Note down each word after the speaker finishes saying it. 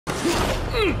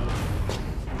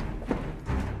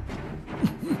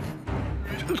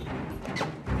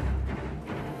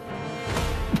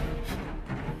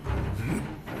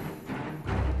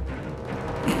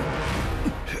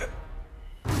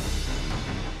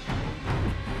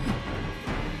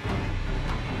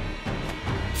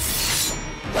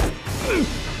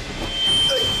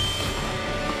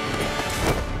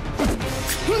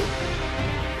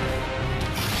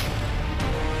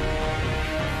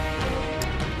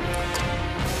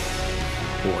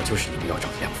我就是你们要找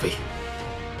的梁飞。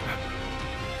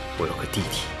我有个弟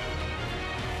弟，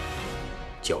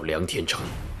叫梁天成，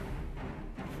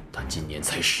他今年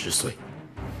才10岁，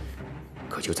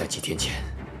可就在几天前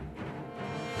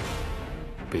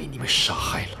被你们杀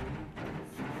害了。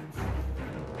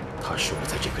他是我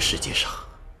在这个世界上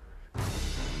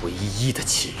唯一的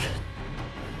亲人，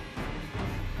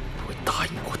我答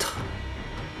应过他，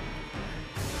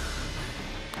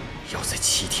要在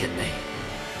7天内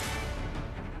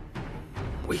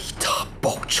为他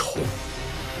报仇。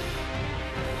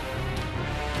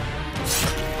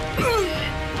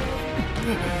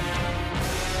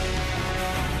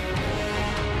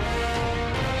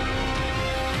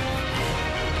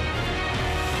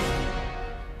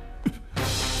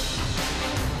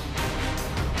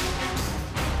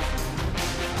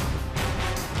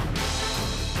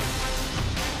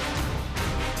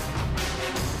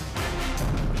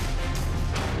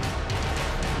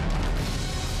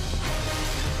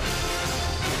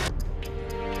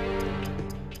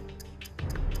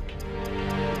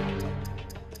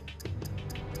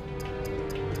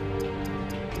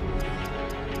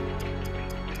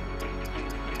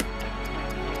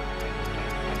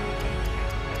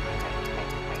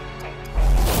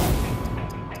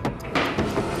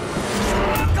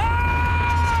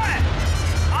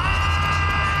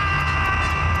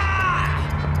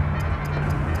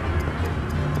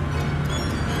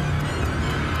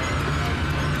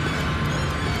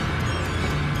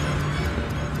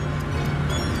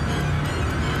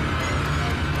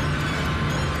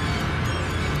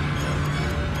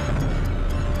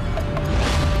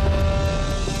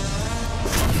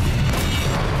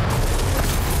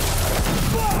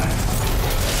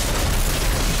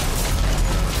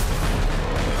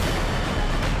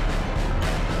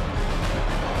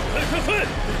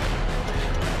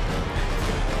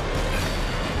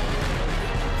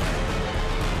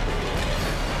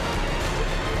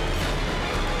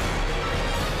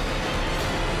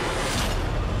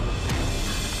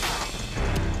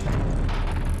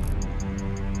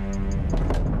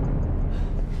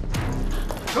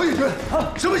小野君，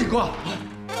什么情况？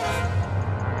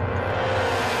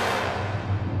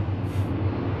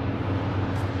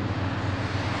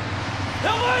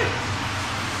梁飞，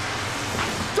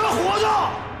这活着！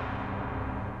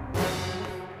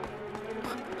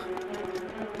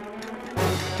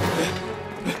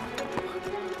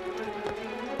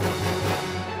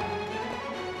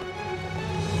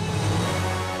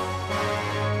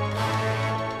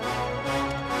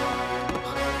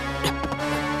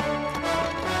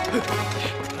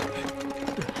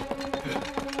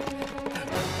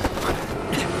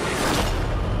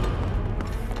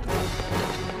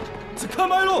看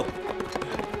脉络。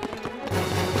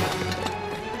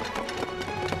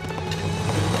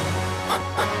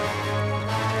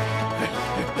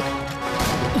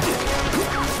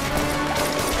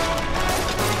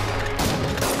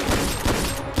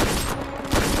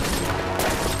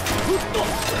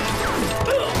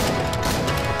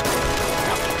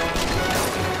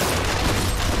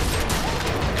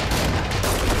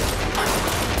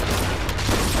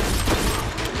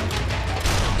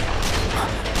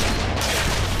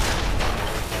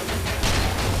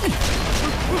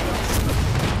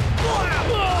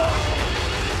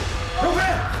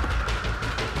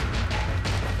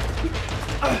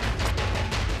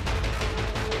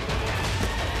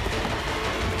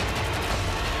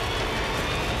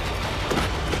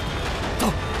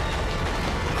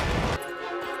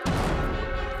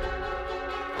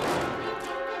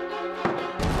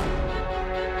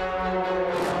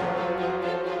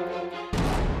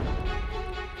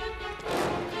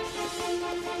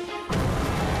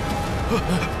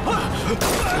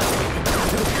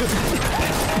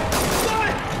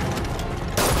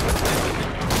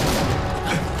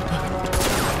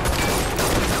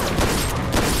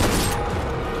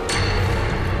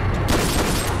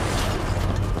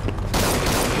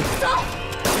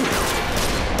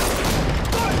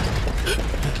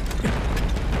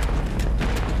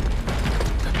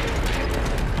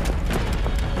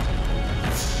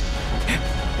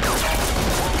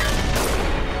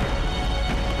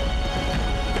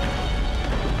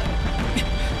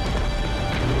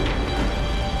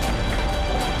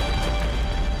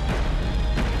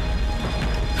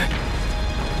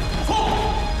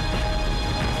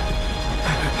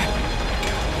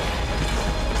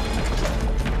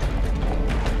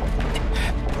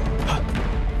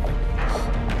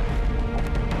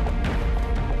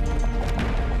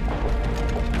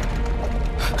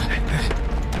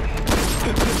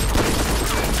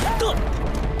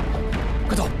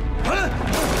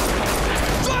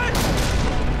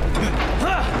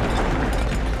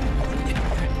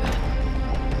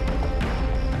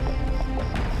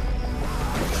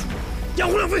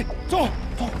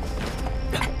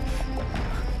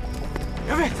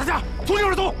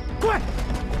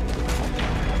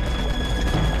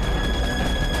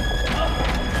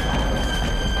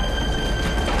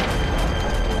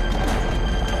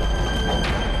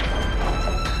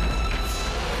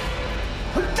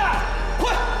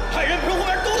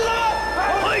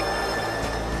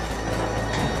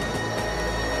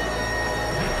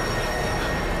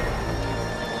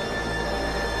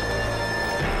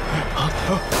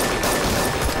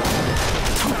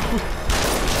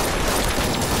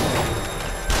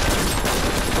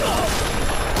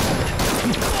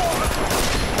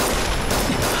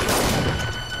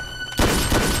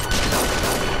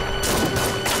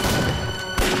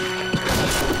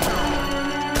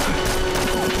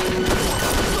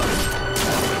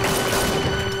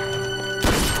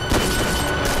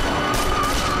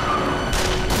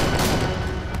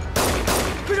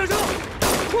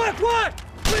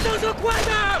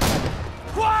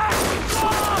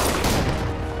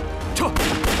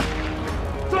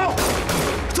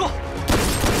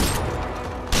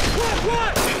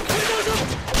快，回到这！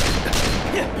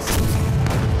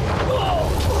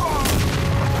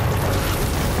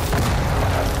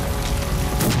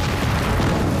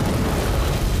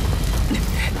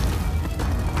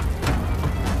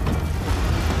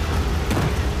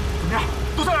怎么样？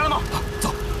都下来了吗？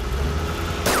走。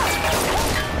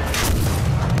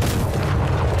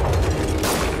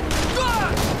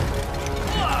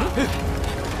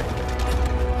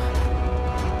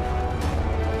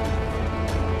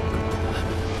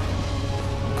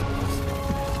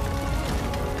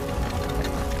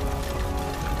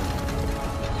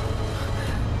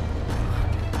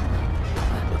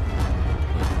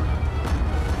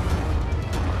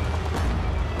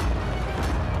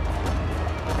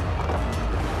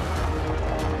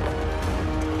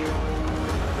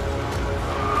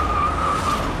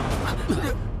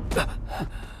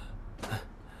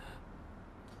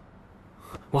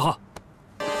 王浩，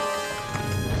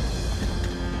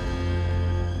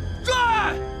追！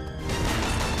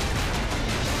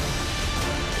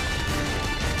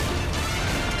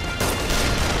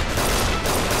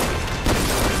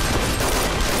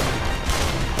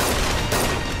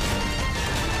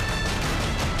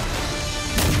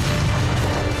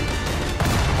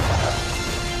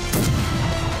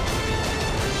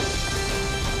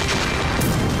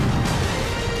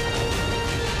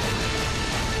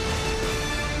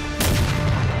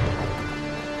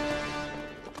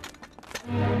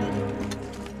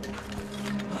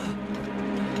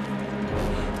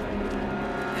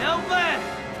梁飞，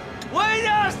我一定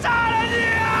要杀了你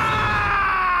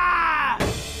啊！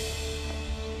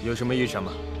有什么异常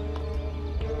吗？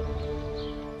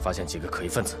发现几个可疑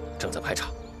分子，正在排查。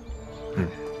嗯。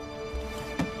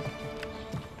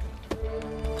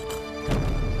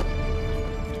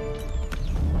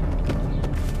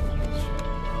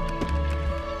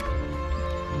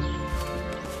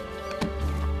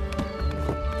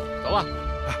走吧。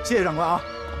谢谢长官啊。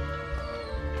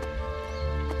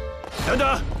 等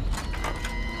等！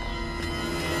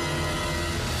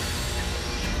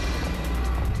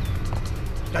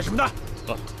干什么的？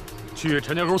去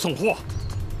陈家沟送货。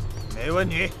没问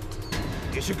你。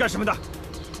你是干什么的？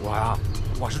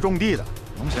我是种地的，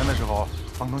农闲的时候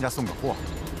帮东家送个货。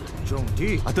种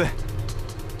地啊，对。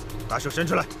把手伸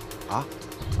出来！啊，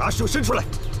把手伸出来！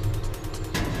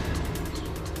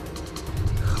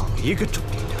好一个种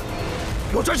地的，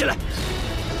给我抓起来！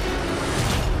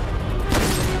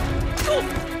 走，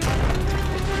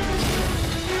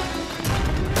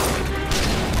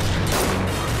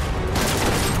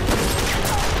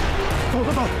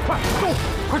快走，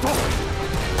快走！